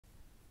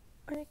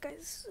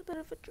guys, a bit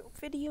of a joke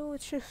video.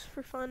 It's just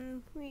for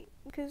fun,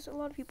 because a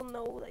lot of people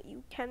know that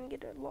you can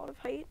get a lot of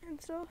height and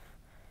stuff.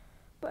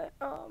 But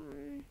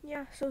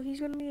yeah, so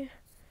he's gonna be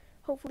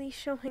hopefully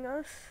showing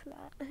us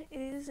that it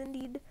is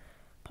indeed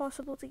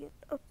possible to get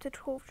up to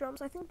 12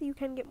 jumps. I think that you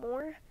can get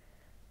more,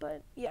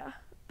 but yeah.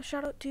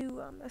 Shout out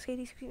to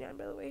SKT69,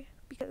 by the way,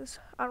 because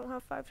I don't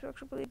have 5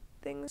 structure blade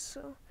things,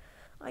 so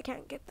I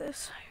can't get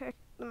this.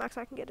 The max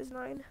I can get is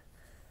 9.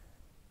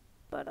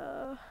 But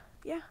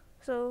yeah,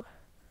 so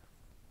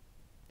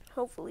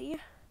hopefully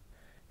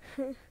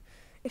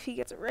if he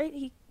gets it right,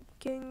 he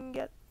can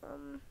get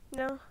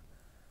no,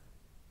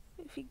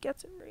 if he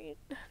gets it right,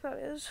 that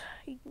is,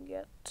 he can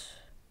get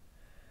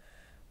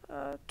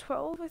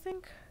 12, I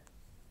think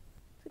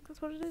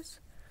that's what it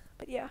is.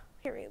 But yeah,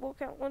 here we'll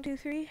count 1 2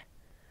 3.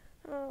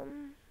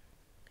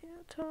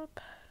 Yeah, top,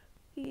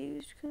 he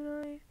used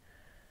kunai.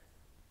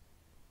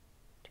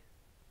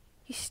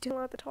 He's still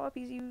at the top.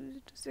 He's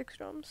used 6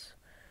 jumps.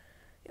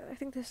 Yeah, I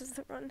think this is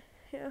the run.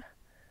 Yeah,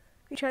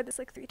 we tried this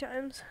like 3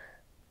 times.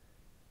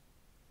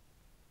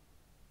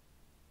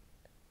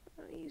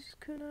 He used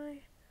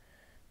kunai,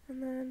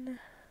 and then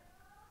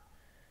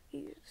he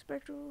used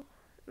spectral,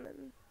 and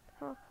then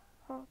hop,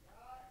 hop,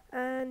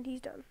 and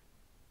he's done.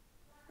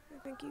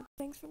 Thank you.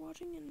 Thanks for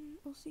watching, and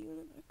I'll see you in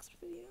the next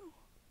video.